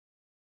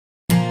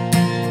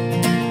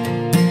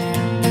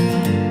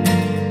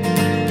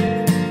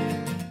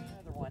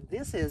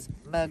this is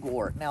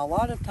mugwort. Now, a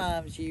lot of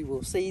times you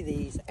will see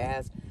these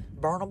as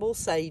burnable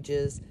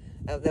sages.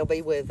 They'll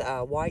be with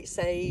white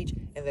sage,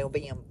 and they'll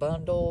be in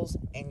bundles,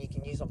 and you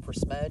can use them for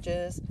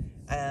smudges,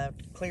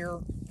 clear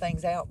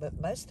things out. But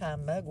most of the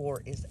time,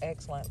 mugwort is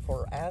excellent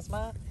for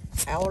asthma,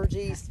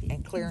 allergies,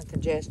 and clearing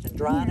congestion,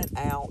 drying it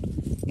out,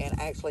 and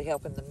actually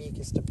helping the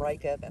mucus to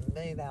break up and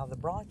move out of the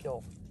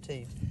bronchial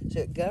tubes. So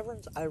it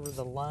governs over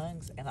the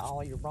lungs and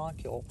all your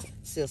bronchial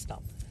system.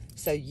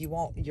 So you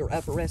want your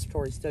upper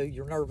respiratory, so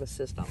your nervous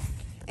system.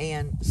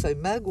 And so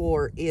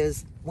mugwort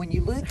is, when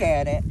you look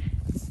at it,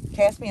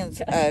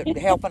 Caspian's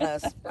helping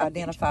us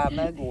identify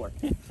mugwort.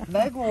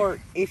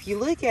 Mugwort, if you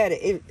look at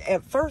it,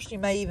 at first you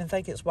may even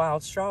think it's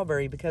wild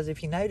strawberry, because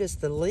if you notice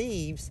the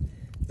leaves,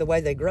 the way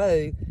they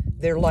grow,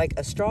 they're like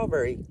a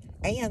strawberry,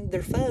 and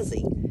they're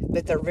fuzzy,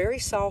 but they're very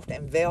soft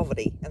and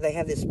velvety, and they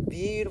have this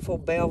beautiful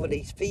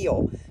velvety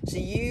feel. So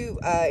you,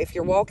 if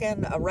you're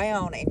walking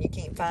around and you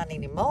can't find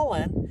any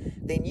mullein,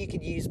 then you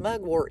could use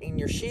mugwort in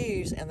your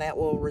shoes, and that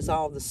will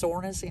resolve the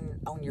soreness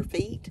on your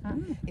feet.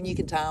 And you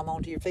can tie them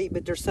onto your feet,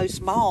 but they're so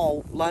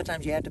small, a lot of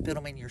times you have to put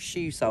them in your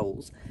shoe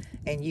soles,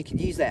 and you can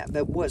use that.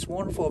 But what's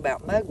wonderful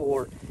about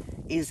mugwort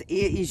is it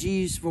is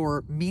used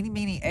for many,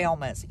 many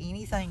ailments,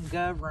 anything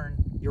govern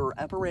your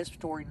upper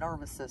respiratory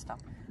nervous system,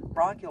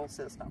 bronchial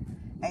system,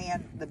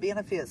 and the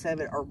benefits of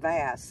it are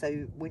vast.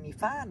 So when you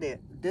find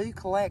it, do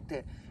collect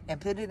it and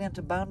put it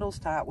into bundles,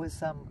 tie it with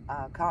some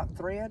cotton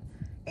thread,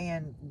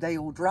 and they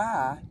will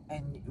dry.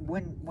 And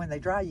when they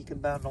dry, you can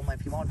bundle them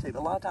if you want to, but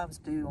a lot of times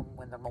do them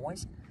when they're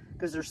moist,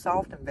 because they're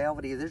soft and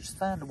velvety. They're just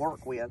fun to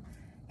work with,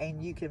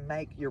 and you can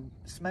make your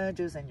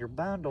smudges and your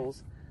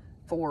bundles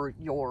for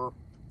your,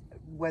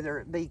 whether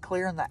it be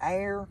clearing the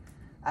air,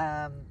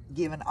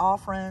 giving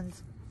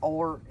offerings,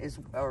 or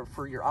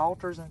for your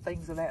altars and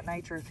things of that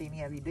nature, if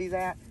any of you do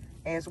that,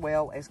 as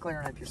well as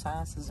clearing up your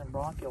sinuses and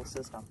bronchial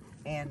system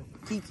and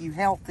keep you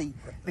healthy.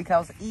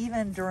 Because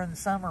even during the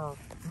summer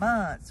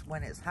months,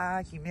 when it's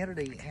high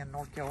humidity in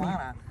North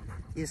Carolina,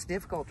 it's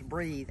difficult to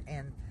breathe,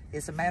 and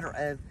it's a matter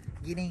of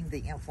getting the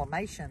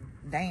inflammation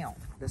down,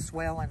 the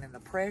swelling and the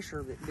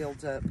pressure that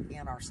builds up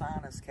in our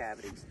sinus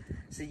cavities.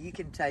 So you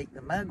can take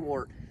the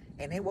mugwort,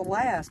 and it will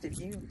last. If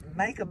you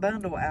make a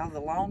bundle out of the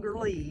longer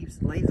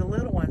leaves, leave the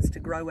little ones to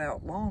grow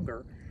out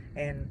longer.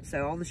 And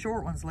so all the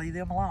short ones, leave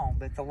them alone.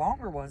 But the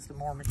longer ones, the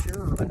more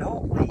mature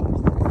adult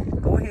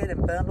leaves, go ahead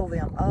and bundle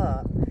them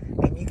up.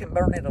 And you can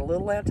burn it a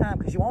little at a time,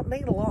 because you won't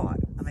need a lot.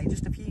 I mean,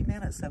 just a few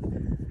minutes of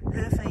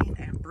huffing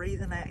and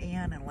breathing that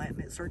in and letting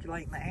it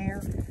circulate in the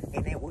air,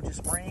 and it will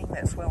just bring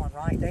that swelling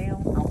right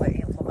down, all that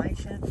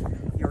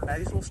inflammation. Your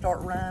nose will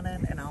start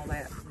running, and all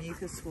that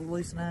mucus will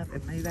loosen up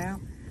and move out.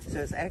 So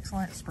it's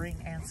excellent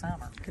spring and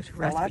summer.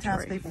 A lot of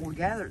times people will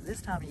gather at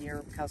this time of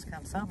year, because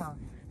come summer,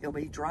 it'll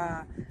be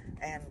dry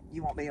and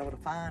you won't be able to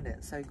find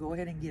it. So go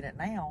ahead and get it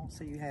now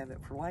so you have it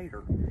for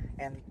later.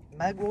 And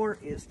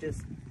mugwort is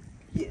just,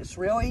 it's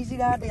real easy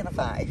to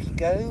identify. If you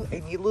go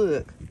and you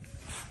look,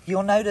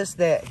 you'll notice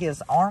that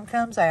his arm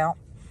comes out,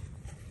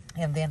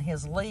 and then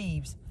his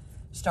leaves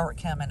start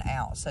coming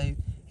out. So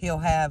he'll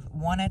have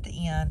one at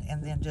the end,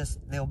 and then just,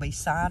 they'll be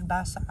side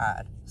by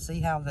side.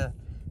 See how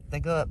they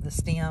go up the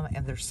stem,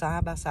 and they're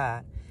side by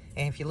side.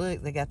 And if you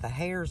look, they got the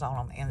hairs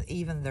on them, and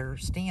even their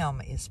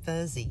stem is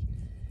fuzzy.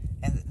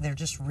 And they're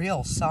just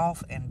real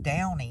soft and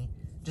downy,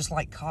 just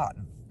like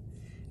cotton.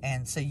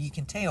 And so you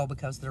can tell,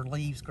 because their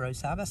leaves grow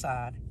side by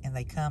side, and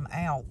they come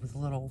out with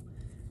little,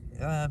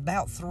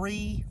 about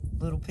 3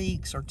 little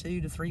peaks, or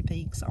 2 to 3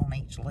 peaks on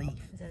each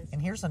leaf.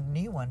 And here's a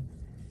new one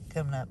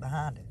coming up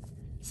behind it.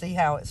 See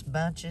how it's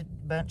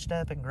bunched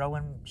up and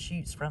growing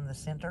shoots from the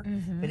center?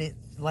 But it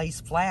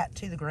lays flat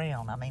to the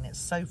ground. I mean, it's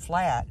so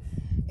flat,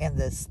 and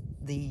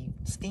the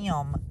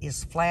stem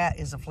is flat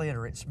as a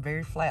flitter. It's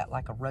very flat,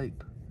 like a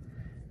rope.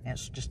 And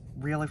it's just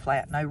really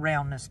flat, no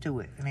roundness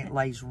to it. And it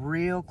lays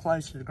real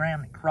close to the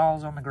ground. It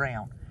crawls on the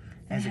ground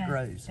as it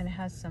grows. And it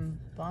has some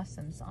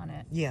blossoms on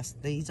it. Yes,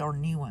 these are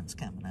new ones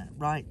coming up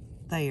right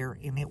there.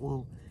 And it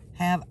will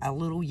have a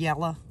little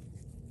yellow,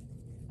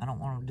 I don't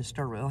want to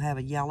disturb it, it'll have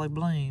a yellow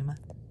bloom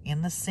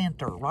in the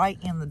center, right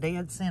in the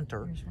dead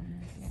center. There's one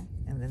there,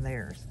 yeah. And then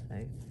there's,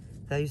 so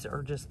these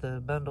are just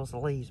the bundles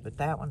of leaves, but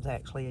that one's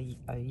actually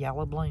a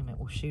yellow bloom. It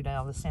will shoot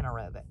out of the center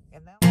of it.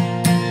 And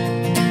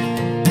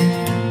that